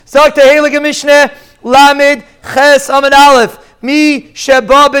Sagt the Heilige Mishnah, Lamed Ches Amid Aleph. Mi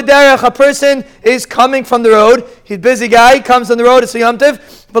sheba b'derech, a person is coming from the road. He's a busy guy. He comes on the road. It's a Yom Tov.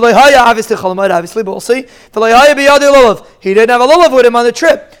 Obviously, but we'll see. He didn't have a lulav with him on the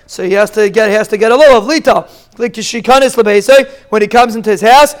trip, so he has to get a lulav. Lita, when he comes into his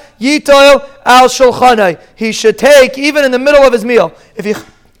house, yitoil al shulchanai. He should take even in the middle of his meal. If he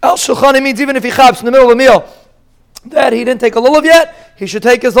al shulchanai means even if he chaps in the middle of a meal that he didn't take a lulav yet, he should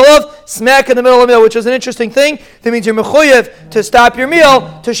take his lulav smack in the middle of the meal, which is an interesting thing. That means you're mechuyev to stop your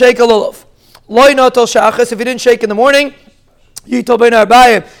meal to shake a lulav. Loy notel shachas, if you didn't shake in the morning, you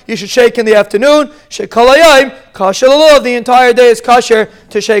should shake in the afternoon. Shekalayim, kasher lulav. The entire day is kasher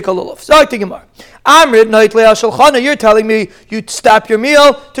to shake a lulav. Zok the Gemara. Amrit noitli al shulchana. You're telling me you stop your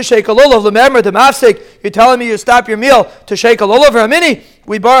meal to shake a lulav. Lememra the mafsik. You're telling me you stop your meal to shake a lulav or a mini.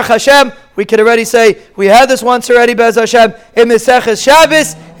 We Baruch Hashem. We could already say we had this once already. Bez Hashem in Meseches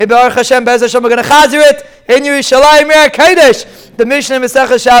Shabbos. In Baruch Hashem Bez Hashem we're going to chazer it in Yerushalayim Yer Kodesh. The Mishnah in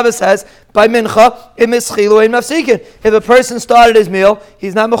Meseches Shabbos says by mincha in mischilu in mafsikin. If a person started his meal,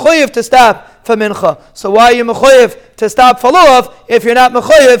 he's not mechuyev to stop for mincha. So why are you mechuyev to stop for lulav if you're not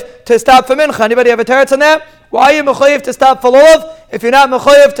mechuyev to stop for mincha? Anybody have a teretz on that? Why are you mechuyev to stop for lulav if you're not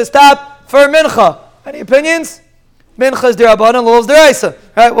mechuyev to stop for mincha? Any opinions? Mincha is derabanan, lulav is deraisa.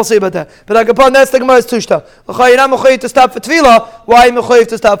 Right, we'll see about that. But upon that's the Gemara's tushta. You're not mechuyev to stop for tefillah. Why are you mechuyev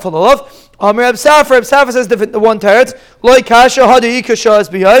to stop for lulav? Reb Safra says the one teretz. Loi kasha hadi ikashas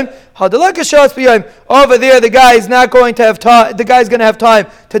b'yayim. Hadalakashas b'yayim. Over there, the guy is not going to have time. The guy's going to have time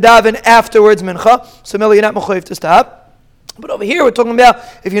to daven afterwards mincha. So maybe you're not mechuyev to stop. But over here, we're talking about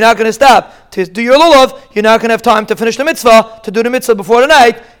if you're not going to stop to do your lulav, you're not going to have time to finish the mitzvah, to do the mitzvah before the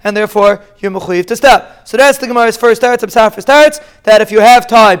night, and therefore you're mechuyev to stop. So that's the Gemara's first teretz, Safra's teretz, that if you have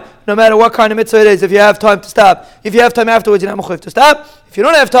time, no matter what kind of mitzvah it is, if you have time to stop, if you have time afterwards, you're not mechuyev to stop. If you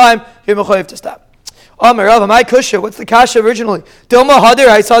don't have time, you're mechuyev to stop. Amar Rav, my kusha. What's the kasha originally? Dilma hadir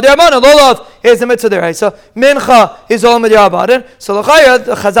haisa derabana. Lulav is the mitzvah deraisa. Mincha is all midrabanan. So l'chayah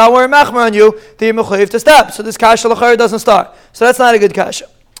the chazal were machmer on you that you're mechuyev to stop. So this kasha l'chayah doesn't start. So that's not a good kasha.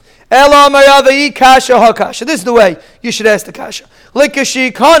 Ela Amar Rav kasha hakasha. This is the way you should ask the kasha.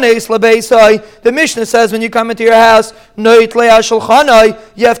 Likashi kanes labeisai. The Mishnah says when you come into your house, noit le al shulchanai.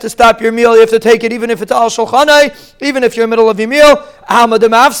 You have to stop your meal. You have to take it even if it's al shulchanai, even if you're in the middle of your meal. Alma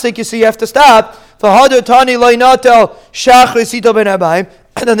demafsik. You see, you have to stop. And then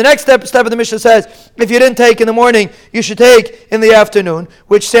the next step of the Mishnah says, if you didn't take in the morning, you should take in the afternoon,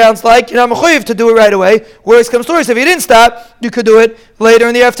 which sounds like you're not mechuyev to do it right away. Whereas comes stories, if you didn't stop, you could do it later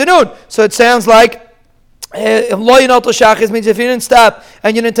in the afternoon. So it sounds like means if you didn't stop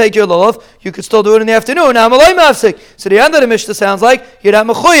and you didn't take your lulav, you could still do it in the afternoon. Now, so the end of the Mishnah sounds like you're not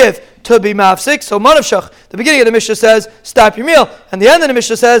mechuyev to be mafsik. So manavshach, the beginning of the Mishnah says stop your meal, and the end of the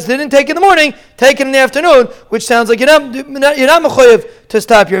Mishnah says didn't take it in the morning, take it in the afternoon, which sounds like you're not mechuyev to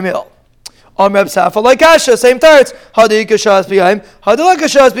stop your meal. Reb Safra like Kasha, same tarts. The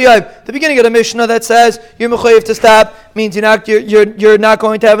beginning of the Mishnah that says you're mechuyev to stop means you're not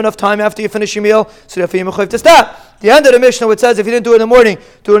going to have enough time after you finish your meal, so therefore you're mechuyev to stop. The end of the Mishnah which says if you didn't do it in the morning,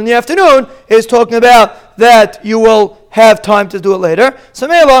 do it in the afternoon, is talking about that you will have time to do it later. So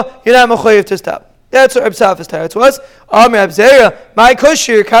Mela, you're not mechuyev to stop. That's what Reb Safra's teretz was. Reb Zera, my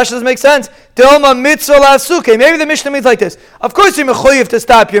kushir, your kasha doesn't make sense. Dilma mitzvah lav sukkah. Maybe the Mishnah means like this. Of course you're mechuyev to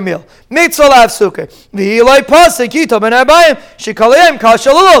stop your meal. Mitzvah lav sukkah. V'hilai pasik yito ben arbayim shikalayim kasha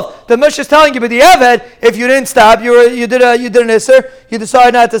lulav. The Mishnah is telling you, but the Eved, if you didn't stop, you did an isser, you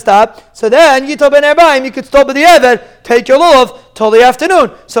decided not to stop. So then yito ben arbayim, you could still be the Eved, take your lulav till the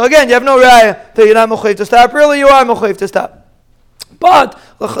afternoon. So again, you have no raya that you're not mechuyev to stop. Really, you are mechuyev to stop. But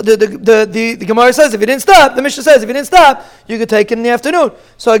the Gemara says if you didn't stop, the Mishnah says if you didn't stop, you could take it in the afternoon.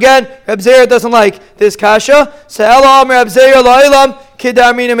 So again, Reb Zera doesn't like this kasha. So Elam Reb Zera la'ilam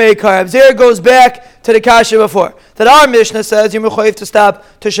kidar mina meikar. Reb Zera goes back to the kasha before. That our Mishnah says you're mechuyev to stop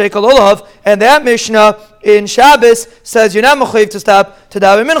to shake a lulav, and that Mishnah in Shabbos says you're not mechuyev to stop to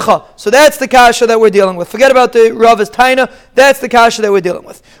daven mincha. So that's the kasha that we're dealing with. Forget about the Rav's taina. That's the kasha that we're dealing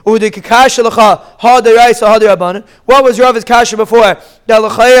with. What was Rav's kasha before?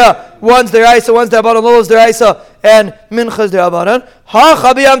 One's deraisa, one's derabanan, lulav is deraisa, and mincha is derabanan. Ha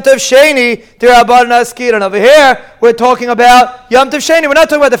chabi yom tov sheni derabanan askiran. Over here, we're talking about yom tov sheni. We're not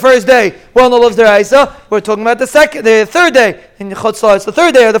talking about the first day. Well, lulav is deraisa. We're talking about the third day. In Chutzlah, it's the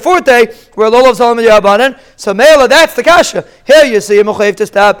third day or the fourth day where lulav is all derabanan. So mela, that's the kasha. Here you see a mechuyev to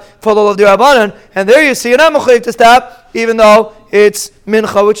stop for lulav derabanan, and there you see you're not mechuyev to stop even though it's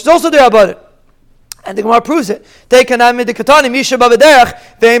mincha, which is also derabanan. And the Gemara proves it.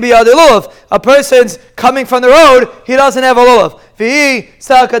 A person's coming from the road, he doesn't have a lulav.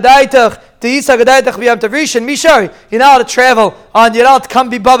 You're not allowed to travel on, you're not allowed to come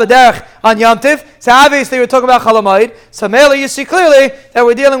be baba derech on Yom Tiv. So obviously we're talking about Chalamayid. So Mela, you see clearly that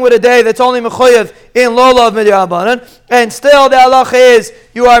we're dealing with a day that's only mechoyev in lulav midrabanan, and still the halacha is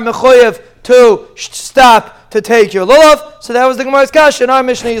you are mechoyev to stop to take your lulav. So that was the Gemara's kasha. In our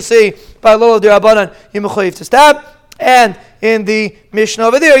Mishnah, you see by lulav d'Rabbanan you mechoyev to stop, and in the Mishnah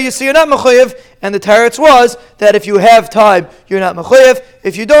over there you see you're not mechoyev. And the teretz was that if you have time, you're not mechoyev.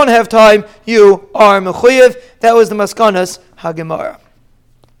 If you don't have time, you are mechoyev. That was the maskanas hagemara.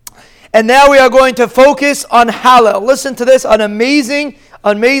 And now we are going to focus on halal. Listen to this, an amazing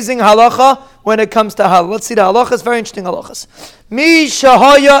halacha when it comes to halal. Let's see the halachas, very interesting halachas. Mi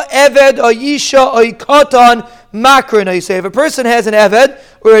shahaya eved or isha or katan makrin. Now you say if a person has an eved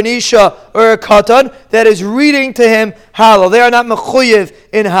or an isha or a katan that is reading to him halal, they are not mechuyev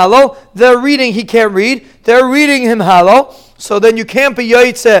in halal. They're reading, he can't read. They're reading him halal. So then you can't be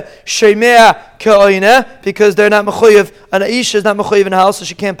yaitze shemea ka'oineh because they're not mechuyev. An isha is not mechuyev in halal, so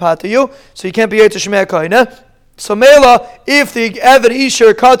she can't pat to you. So you can't be yaitze shemea ka'oineh. So Mela, if the Eved Isha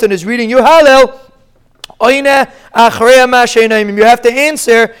or Katan is reading you Hallel, you have to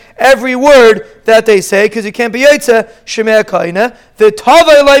answer every word that they say because you can't be Yaitze Shemea Kaina. The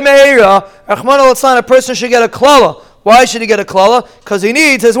Tavai Lai Meira, Rahman al-Atsan, a person should get a klala. Why should he get a klala? Because he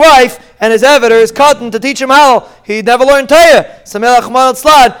needs his wife and his Eved or his Katan to teach him Hallel. He never learned Taya. So Mela Rahman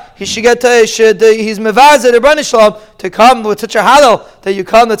al-Atsan, he should get he's mevazed Rebbeinu Shalom to come with such a Hallel that you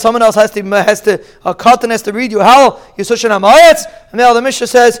come that someone else has to a Katan has to read you Hallel. You're such an Amayetz. And now the Mishnah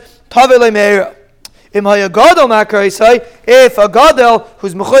says Tavei Lai Meira. If a gadol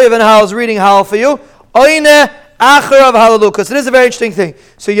who's mechuyev in Hallel is reading Hallel for you, oine acharav halalukas. It is a very interesting thing.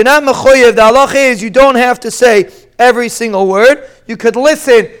 So you're not mechuyev. The halacha is you don't have to say every single word. You could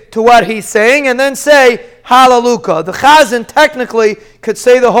listen to what he's saying and then say halaluka. The chazan technically could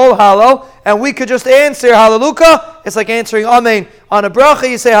say the whole Hallel, and we could just answer halaluka. It's like answering amen on a bracha.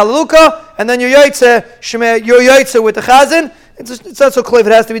 You say halaluka, and then you're yaitze with the chazan. It's not so clear if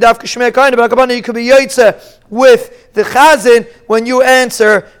it has to be dafka shemei kaina, but you could be yaitze with the chazan when you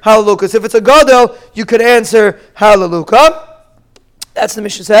answer halalukas. If it's a gadol, you could answer halaluka. That's the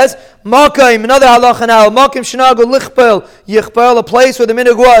Mishnah says. Makim, another halacha now. Makim shenagu lichpel yichpel, a place where the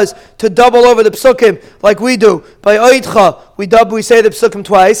minhag was to double over the psukim like we do. By oitcha, we say the psukim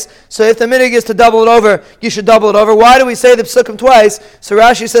twice. So if the minhag is to double it over, you should double it over. Why do we say the psukim twice? So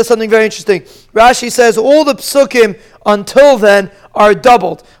Rashi says something very interesting. Rashi says all the psukim until then are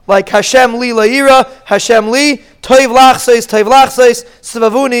doubled. Like Hashem li la'ira, Hashem li, toiv lachseis,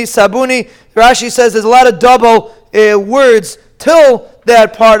 savavuni, sabuni. Rashi says there's a lot of double words till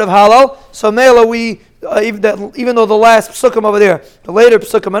that part of Hallel. So Mela, even though the last psukim over there, the later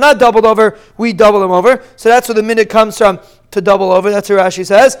psukim are not doubled over, we double them over. So that's where the minhag comes from, to double over. That's what Rashi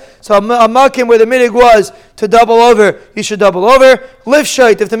says. So a makim where the minhag was to double over, you should double over.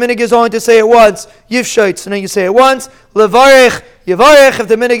 Livshait, if the minhag is only to say it once, yivshait, so then you say it once. Levarech, yivarech, if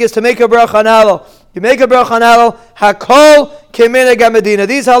the minhag is to make a bracha on Hallel, you make a bracha on Hallel. Hakol keminhag HaMedina.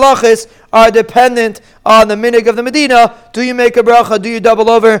 These halachas are dependent on the minhag of the Medina. Do you make a bracha? Do you double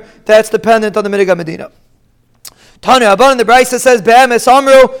over? That's dependent on the minhag of Medina. Tanya Abban, the Brisa says be'emes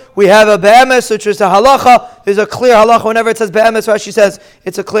amru. We have a be'emes, which is a halacha. There's a clear halacha. Whenever it says be'emes, Rashi says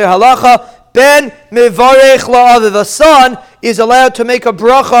it's a clear halacha. Ben mevarech la'aviv. A son is allowed to make a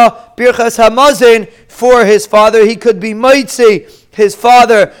bracha, birchas hamazon, for his father. He could be mitzi his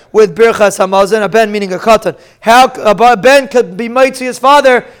father with birchas hamazon. A ben meaning a katan. How a ben could be mitzi his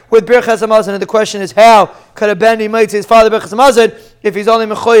father with birchas hamazon? And the question is, how could a ben be mitzi his father birchas hamazon if he's only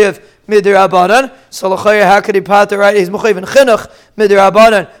mechuyev midrabanan? So l'chayr, how could he pater? Right, he's mechuyev in chinuch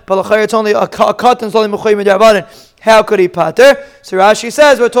midrabanan, but l'chayr it's only a katan's only mechuyev midrabanan. How could he pater? So Rashi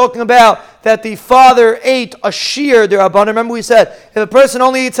says we're talking about that the father ate a shear derabanan. Remember we said if a person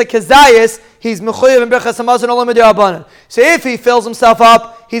only eats a kezayis, he's mechuyev in birchas hamazon only derabanan. So if he fills himself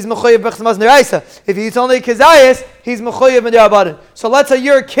up, he's mechuyev birchas hamazon deraisa. If he eats only kezayis, he's mechuyev derabanan. So let's say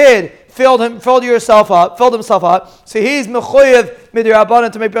your kid filled himself up. So he's mechuyev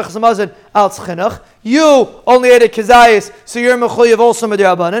midrabanan to make birchas hamazon al tzchinuch. You only ate a kezayis, so you're mechuyev also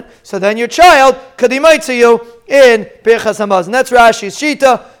midrabanan. So then your child could be mitzi you in birchas hamazon. That's Rashi's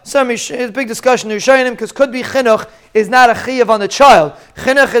shita. It's a big discussion in Rishonim because could be chinuch is not a chiyav on the child.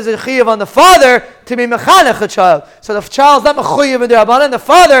 Chinuch is a chiyav on the father to be mechanech a child. So the child's not mechuyev midrabanan. The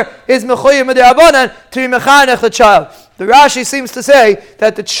father is mechuyev midrabanan to be mechanech the child. The Rashi seems to say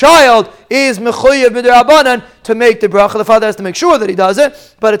that the child is mechuyev midrabanan to make the bracha. The father has to make sure that he does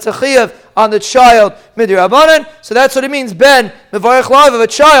it, but it's a chiyuv on the child midrabanan. So that's what it means. Ben mevarich lav, of a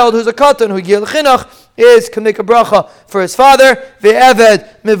child who's a katan who gil chinuch can make a bracha for his father. Ve'eved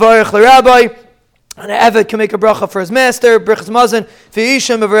mevarich l'rabbi. And an Eved can make a bracha for his master, brichas mazon,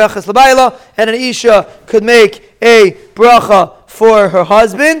 v'isha mevareches l'bayla, and an Isha could make a bracha for her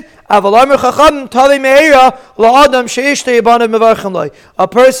husband. A person, a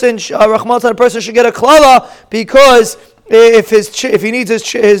person should get a klala because if he needs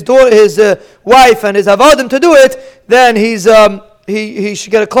his daughter, his wife, and his avadim to do it, then he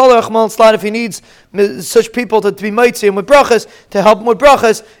should get a klala rachman slan. If he needs such people to be mitzi him with brachas, to help him with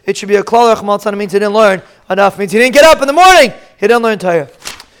brachas, it should be a klala rachman slan. It means he didn't learn enough. It means he didn't get up in the morning. He didn't learn Torah.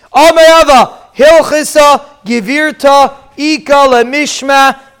 Amayava hilchisa givirta ika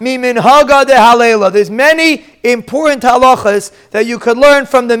lemishma miminhaga de halela. There's many important halachas that you could learn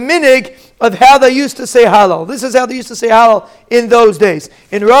from the minig of how they used to say halal. This is how they used to say halal in those days.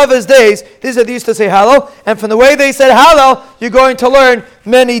 In Rava's days, this is how they used to say halal. And from the way they said halal, you're going to learn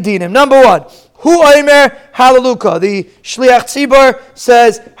many dinim. Number one, Hu Aimer Halaluka. The Shliach Tzibur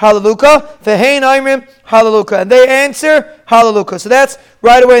says Halaluka. Vehein Aimrim Halaluka. And they answer Halaluka. So that's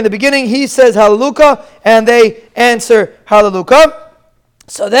right away in the beginning. He says Halaluka and they answer Halaluka.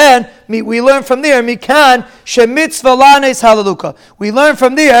 So then, we learn from there, Mikan shemitzvah lanes halaluka. We learn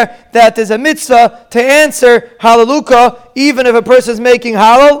from there that there's a mitzvah to answer halaluka, even if a person is making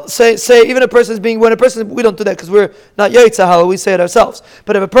halal. Say even a person is being, when a person, we don't do that because we're not yaitza halal, we say it ourselves.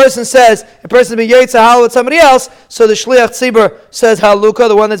 But if a person says, a person is being yaitza halal with somebody else, so the shliach tzibur says halaluka,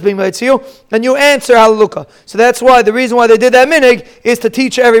 the one that's being yaitza you, and you answer halaluka. So that's why, the reason why they did that minig is to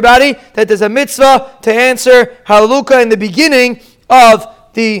teach everybody that there's a mitzvah to answer halaluka in the beginning of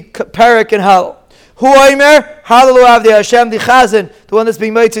the parak and halal. Hu Aimer Halalu Avdei Hashem. The Chazan, the one that's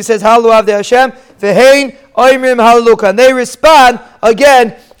being made, says Halalu Avdei Hashem. Vehein Aimrim Halaluka, and they respond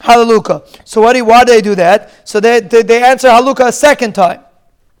again Halaluka. So why do they do that? So they answer Halaluka a second time.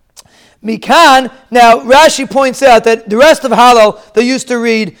 Mikan. Now Rashi points out that the rest of halal they used to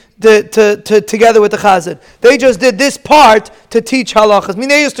read together with the Chazan. They just did this part to teach halachas. I mean,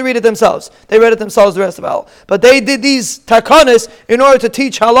 they used to read it themselves. They read it themselves, the rest of halal. But they did these takanas in order to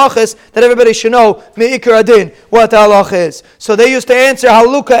teach halachas that everybody should know me'ikar adin, what the halacha is. So they used to answer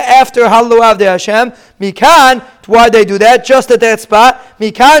haluka after Halalu Avdei Hashem. Mikan, why they do that? Just at that spot.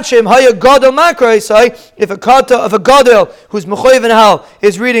 Mikan shem haya gadol makra say, if a gadol who's mechoyev in hal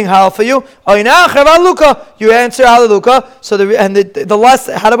is reading hal for you, aynachav haluka, you answer haluka. So the last,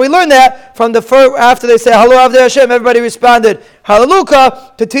 how do we learn that? From the first, after they say Halalu Avdei Hashem, everybody responded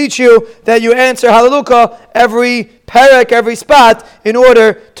Halaluka, to teach you that you answer Halaluka every parak, every spot, in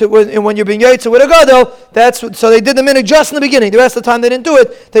order to, when you're being yaitza with a gadol. So they did the minhag just in the beginning. The rest of the time they didn't do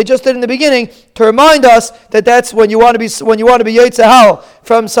it. They just did it in the beginning to remind us that that's when you want to be yaitza hal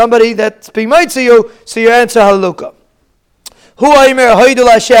from somebody that's being yaitza you, so you answer Halaluka. Hu Aimer Haidul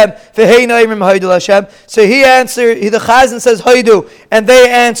Hashem, Vehein Aimrim Haidul Hashem. So the Chazan says Haidu, and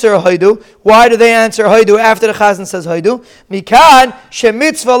they answer Haidu. Why do they answer Haidu after the Chazan says Haidu? Mikan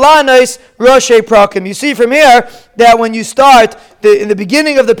shemitzvah lanais roshe prakim. You see from here that when you start in the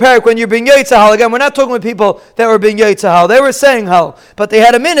beginning of the parak, when you're being yaitza hal, again, we're not talking with people that were being yaitza hal. They were saying hal, but they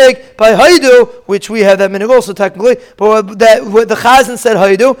had a minig by Haidu, which we have that minig also technically. But the Chazan said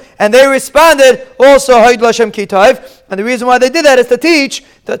Haidu, and they responded also Haidul Hashem Kitayv. And the reason why they did that is to teach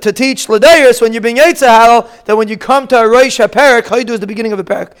Ladayris, when you're being yaitza hal, that when you come to a Rosh HaParak, Haidu is the beginning of a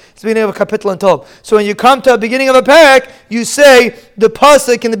parak. It's the beginning of a kapitel and tov. So when you come to a beginning of a parak, you say the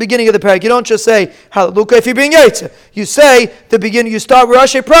pasuk in the beginning of the parak. You don't just say Halaluka if you're being yaitza. You say the beginning. You start with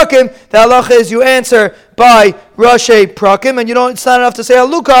Rashi Prakim. The halacha is you answer by Rashi Prakim, and it's not enough to say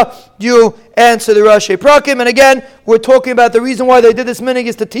Halaluka. You answer the Rashi Prakim. And again, we're talking about the reason why they did this minig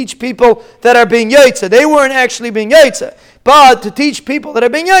is to teach people that are being yaitza. They weren't actually being yaitza, but to teach people that are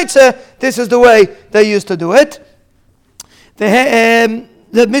being yaitza, this is the way they used to do it.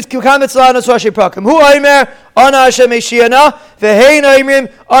 The mitzvah mitzvah Rashi Prakim. Hu Aimer Ana Hashem Eshiana, Vehein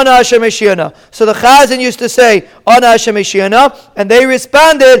Aimrim Ana Hashem Eshiana. So the Chazan used to say Ana Hashem Eshiana, and they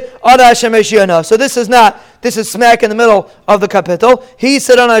responded Ana Hashem Eshiana. So this is smack in the middle of the kapitel. He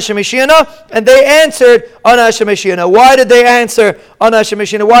said Ana Hashem Eshiana, and they answered Ana Hashem Eshiana. Why did they answer Ana Hashem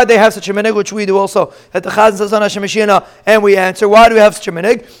Eshiana? Why did they have such a minig, which we do also, that the Chazan says Ana Hashem Eshiana, and we answer? Why do we have such a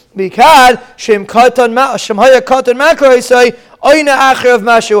minig? Because Shem Haya Katan Makra say Oina Acher of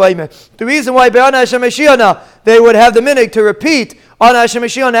Mashu Aimer. The reason why Be'ana Hashem Eshiana they would have the minig to repeat on Hashem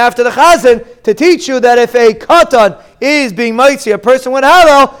Mashiach after the Chazan to teach you that if a katan is being Maitzi, a person with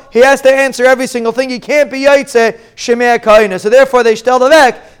Hallel, he has to answer every single thing. He can't be Yaitze Shemei Kaina. So therefore they shtel the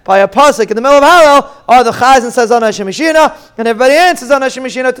vek by a pasuk in the middle of Hallel, or the Chazan says on Hashem Mishina, and everybody answers on Hashem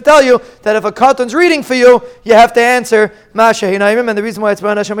Mishina to tell you that if a katan's reading for you, you have to answer Masha Hinaimim, and the reason why it's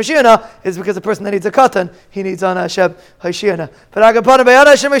on Hashem Mishina is because the person that needs a katan, he needs on Hashem Hashina. But Agapana by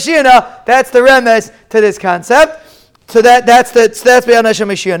Hashem Mishina, that's the remes to this concept. So that's Be'an Hashem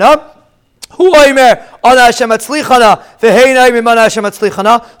Mishina. Hu Oimer on Hashem Atzlichana, Ve'hein Oimim on Hashem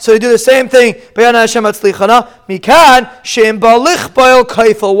Atzlichana. So they do the same thing Be'an Hashem Atzlichana. Mikan Shem Balich Boil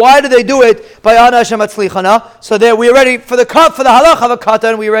Kaifel. Why do they do it by An Hashem Atzlichana? So that we already for the halach of a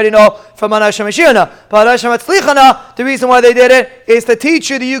katan, we already know from An Hashem Mishina. But An Hashem Atzlichana, the reason why they did it is to teach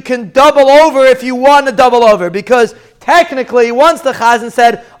you that you can double over if you want to double over, because technically, once the Chazan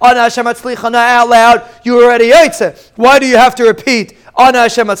said An Hashem Atzlichana out loud, you were already Yaitze. Why do you have to repeat An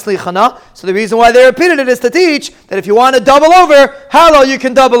Hashem Atzlichana? So the reason why they repeated it is to teach that if you want to double over, Hallel, you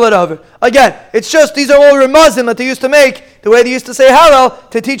can double it over. Again, it's just these are all remazim that they used to make, the way they used to say Hallel,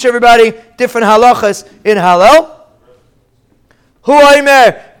 to teach everybody different halachas in Hallel. Hu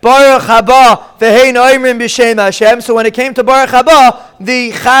Oimer Baruch Haba V'hein Oimrim B'Shem Hashem. So when it came to Baruch Haba,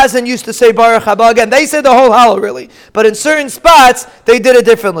 the Chazan used to say Baruch Haba again. They said the whole Hallel really, but in certain spots they did it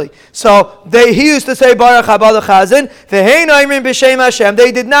differently. So he used to say Baruch Haba the Chazan V'hein Oimrim B'Shem Hashem.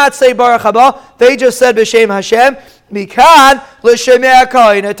 They did not say Baruch Haba. They just said B'Shem Hashem. Mikan l'Shemei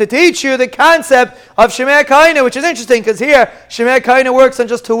Kaina, to teach you the concept of Shemei Kaina, which is interesting because here Shemei Kaina works on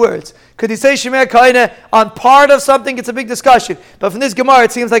just two words. Could he say Shemei Kaina on part of something? It's a big discussion. But from this Gemara,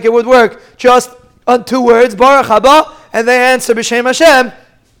 it seems like it would work just on two words, Baruch Haba, and they answer B'Shem Hashem.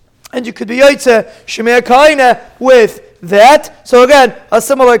 And you could be Yaitze Shemei Kaina with that. So again, a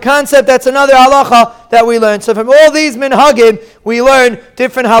similar concept. That's another halacha that we learn. So from all these minhagim, we learn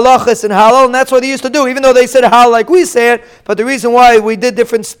different halachas in Hallel, and that's what they used to do, even though they said Hallel like we say it. But the reason why we did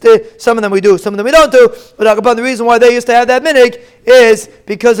different, some of them we do, some of them we don't do. But the reason why they used to have that minhag is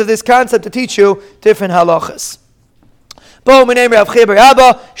because of this concept to teach you different halachas. What's the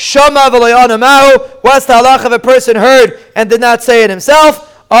halacha if a person heard and did not say it himself?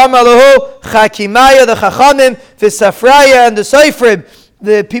 Amalahu Chakimaya, the Chachamim, the Safraya, and the Seifrim.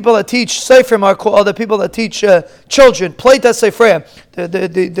 The people that teach Seifrim are called the people that teach children. Pleita Seifrim.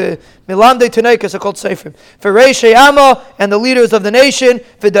 The Milamdei Tanaikas are called Seifrim. V'Reishei Amo, and the leaders of the nation.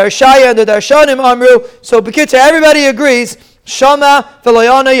 V'Darshaya, and the Darshanim Amru. So Bekitza, everybody agrees. Shama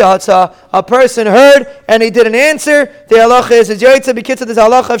v'Layana Yatza. A person heard and he didn't answer. The halacha is Yatza. Bekitza, there's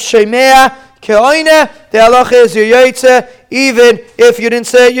halacha of Shemea Ke'oina. The halacha is your Yatza, even if you didn't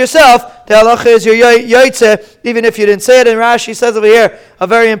say it yourself. The halacha is your Yatza, even if you didn't say it. And Rashi says over here a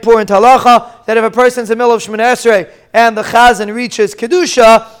very important halacha, that if a person's in the middle of Shemoneh Esrei and the Chazan reaches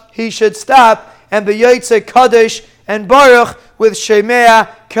Kedusha, he should stop and be Yatza Kaddish and Baruch with Shemea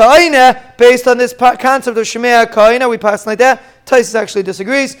Ka'ina, based on this concept of Shemea Ka'ina. We pass like that. Taisus actually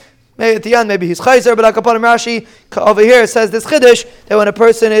disagrees. Maybe at the end, maybe he's chayzer, but Akapanim Rashi over here says this chiddush that when a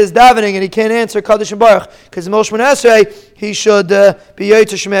person is davening and he can't answer Kaddish and Baruch because in Shemoneh Esrei, he should be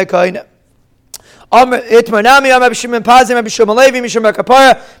Yotze Shemei Kaina. How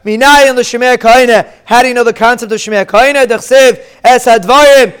do you know the concept of Shemei Kaina?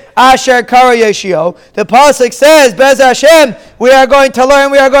 Asher Kara Yeshio. The pasuk says, Bez Hashem, we are going to learn,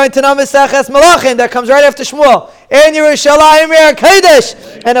 we are going to know Meseches Malachim. That comes right after Shmuel. In Yerushalayim Yer Kodesh.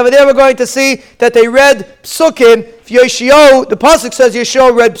 And over there we're going to see that they read Psukim. Yeshio, the pasuk says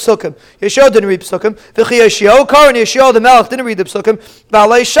Yeshio read Psukim. Yeshio didn't read Psukim. V'chi Yeshio Karan, Yeshio the Melech didn't read the Psukim.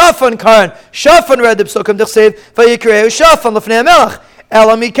 V'alei Shafan Karan, Shafan read the Psukim. D'chsev V'yikreu Shafan l'fnei Melech.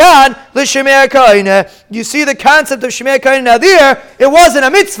 Elamikan l'shemei kaina. You see the concept of shemei kaina. Now there, it wasn't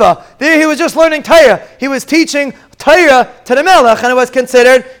a mitzvah. There he was just learning Torah. He was teaching Torah to the Melech, and it was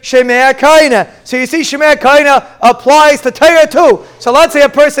considered shemei kaina. So you see, shemei kaina applies to Torah too. So let's say a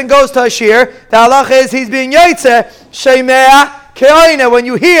person goes to a shir. The halacha is he's being yotze shemei kaina. When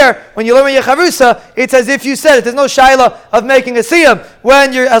you learn with Yecharusa, it's as if you said it. There's no shaila of making a siyam.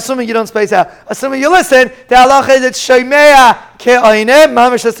 When you're assuming you don't space out, assuming you listen, the halacha is it's shemei kaina.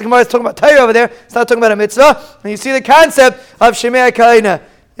 Mamash, the Gemara is talking about Torah over there. It's not talking about a mitzvah. And you see the concept of shemei kaina.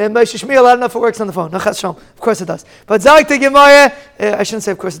 And by Shishmiel, I don't know if it works on the phone. Of course it does. But Zag the Gemara, I shouldn't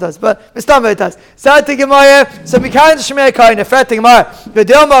say of course it does, but Mistama it does. Zag the Gemara, so Mikayin Shemei Kain, Fret the Gemara,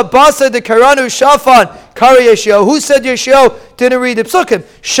 V'delma Basa the Karanu Shafan, Kari Yeshio. Who said Yeshio didn't read the Psukim?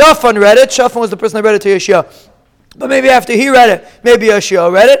 Shafan read it. Shafan was the person that read it to Yeshio. But maybe after he read it, maybe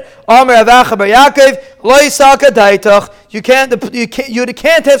Yeshio read it. Amar Avacha Bar Yaakov, Lo Yisaka Daitach. You can't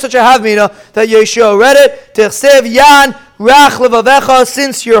have such a havmina that Yeshio read it. Techsev Yan Rach Levavecha,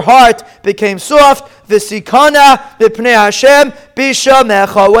 since your heart became soft. v'sikana b'pnei Hashem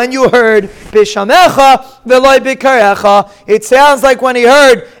bishamecha. When you heard bishamecha v'loy bikarecha, it sounds like when he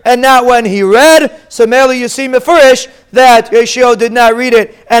heard and not when he read. So merely you see mefurish that Yeshua did not read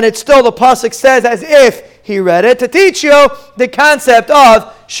it, and it's still the pasuk says as if he read it to teach you the concept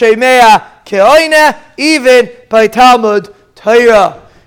of shemea ke'oine even by Talmud Torah.